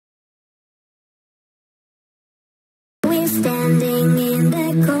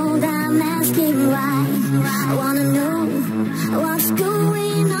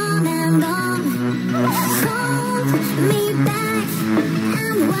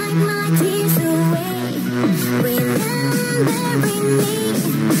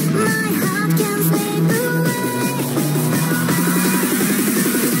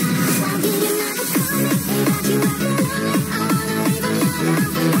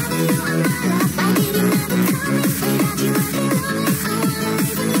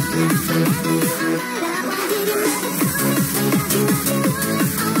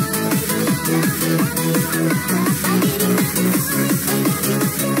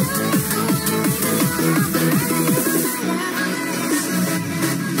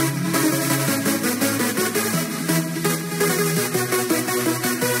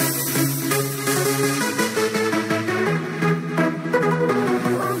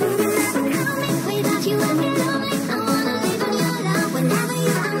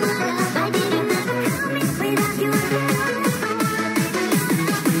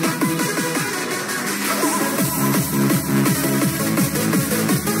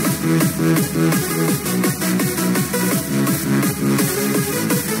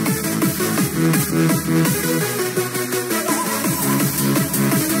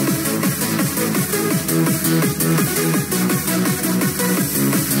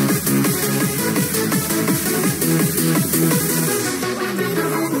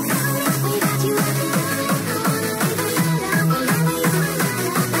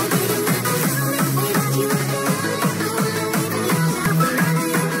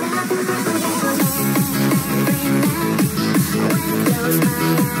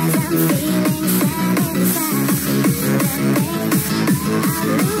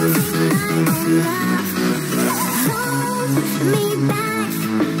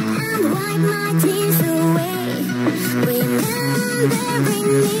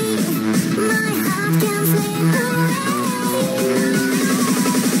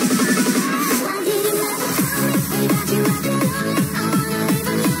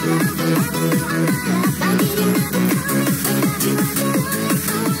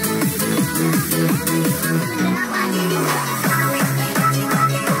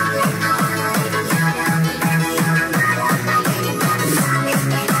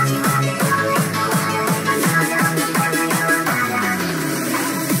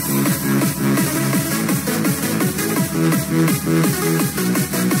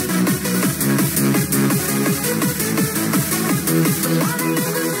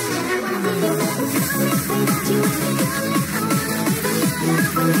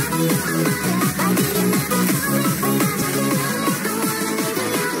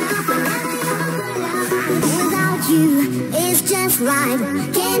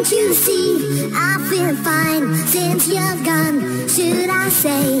Can't you see I feel fine since you're gone? Should I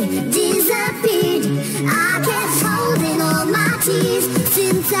say disappeared? I kept holding all my tears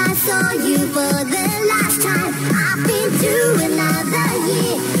since I saw you for the last time. I've been through another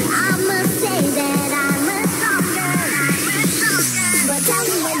year. I must say that I'm a stronger. But tell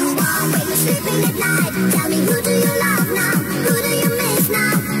me when you are, when you're sleeping at night. Tell me, who do you love now? Who do you miss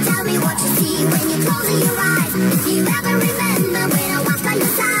now? Tell me what you see when you're closing your eyes. If you ever remember when I was by your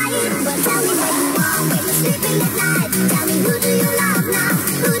side. But tell me when you are, when you're sleeping at night. Tell me, who do you love now?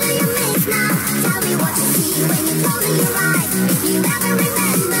 Who do you miss now? Tell me what you see when you're closing your eyes. If you ever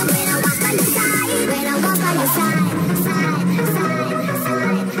remember when I was by your side. When I was by your side.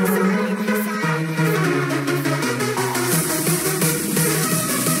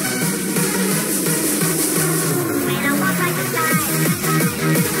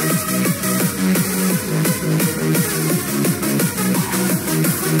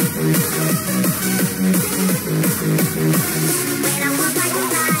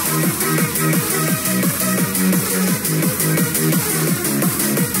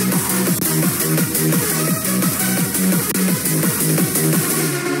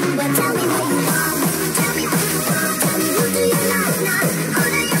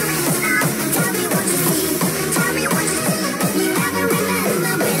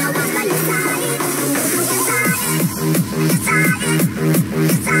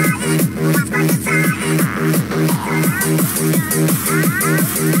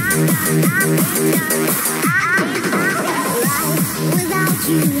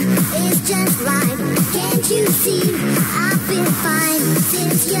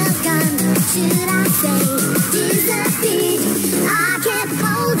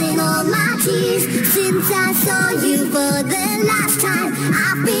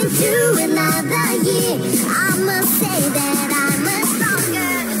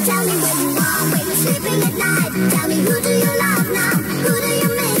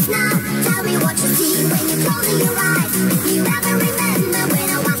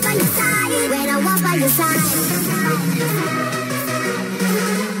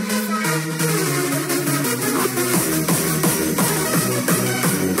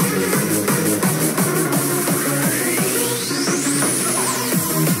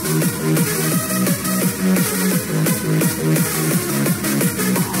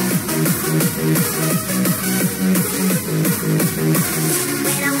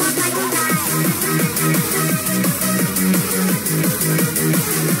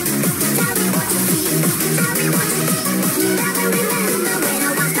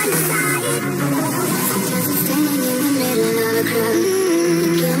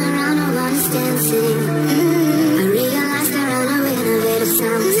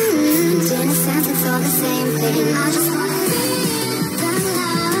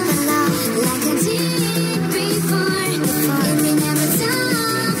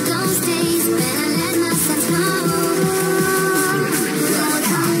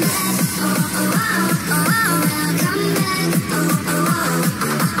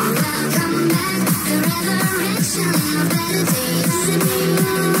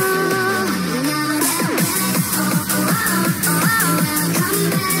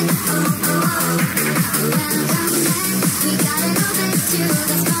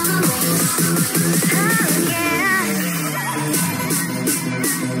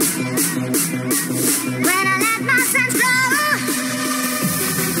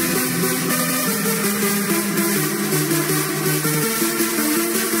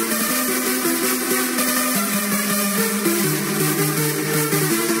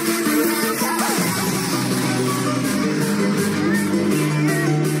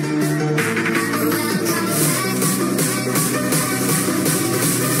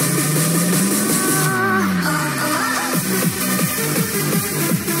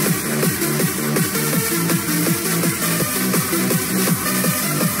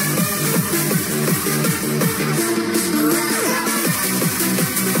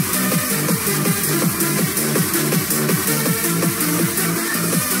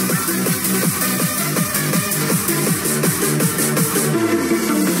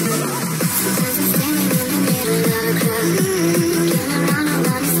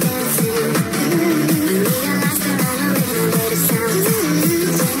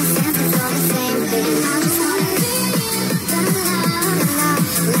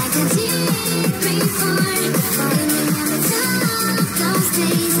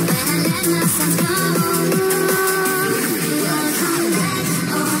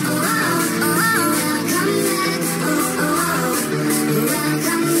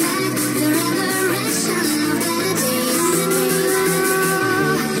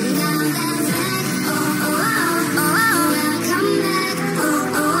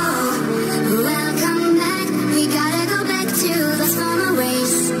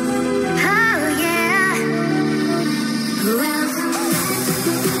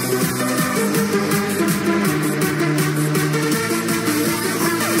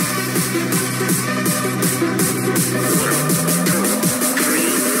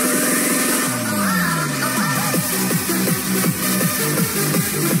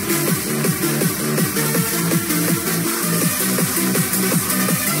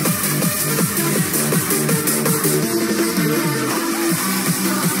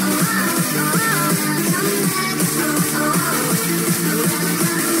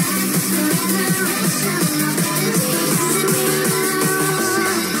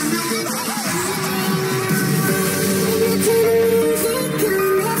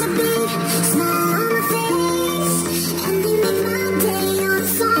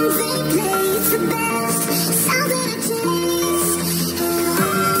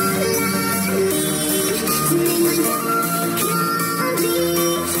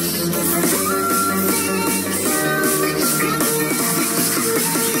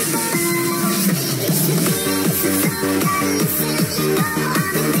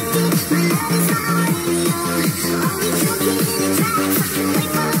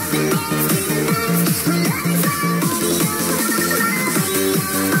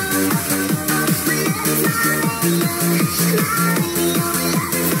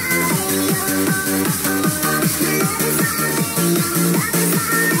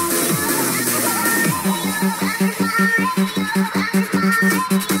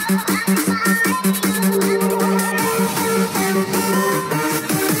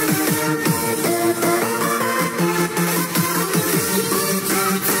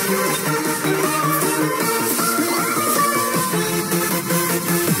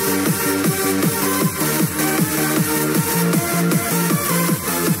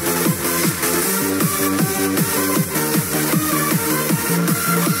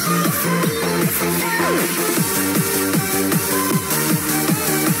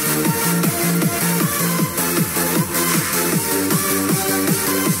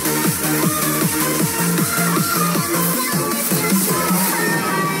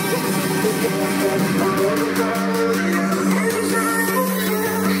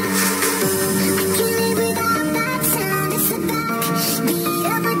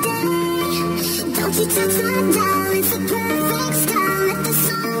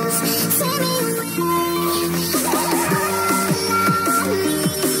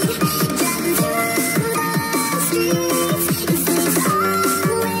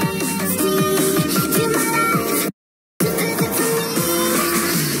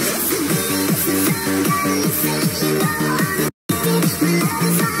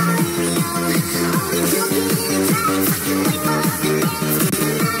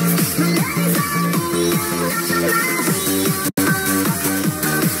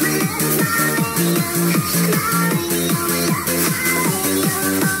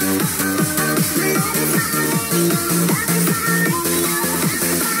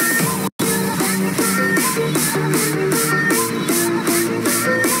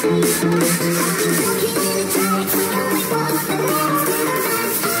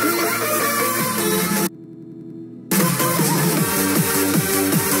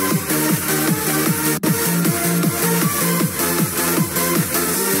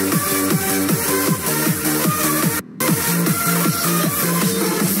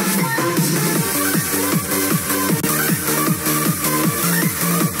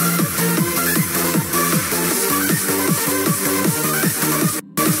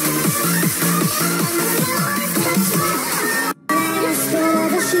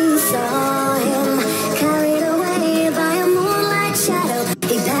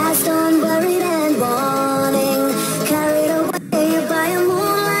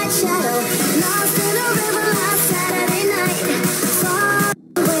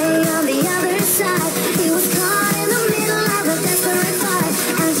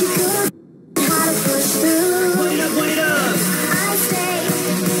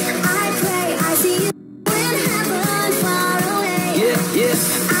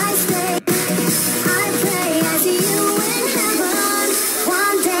 I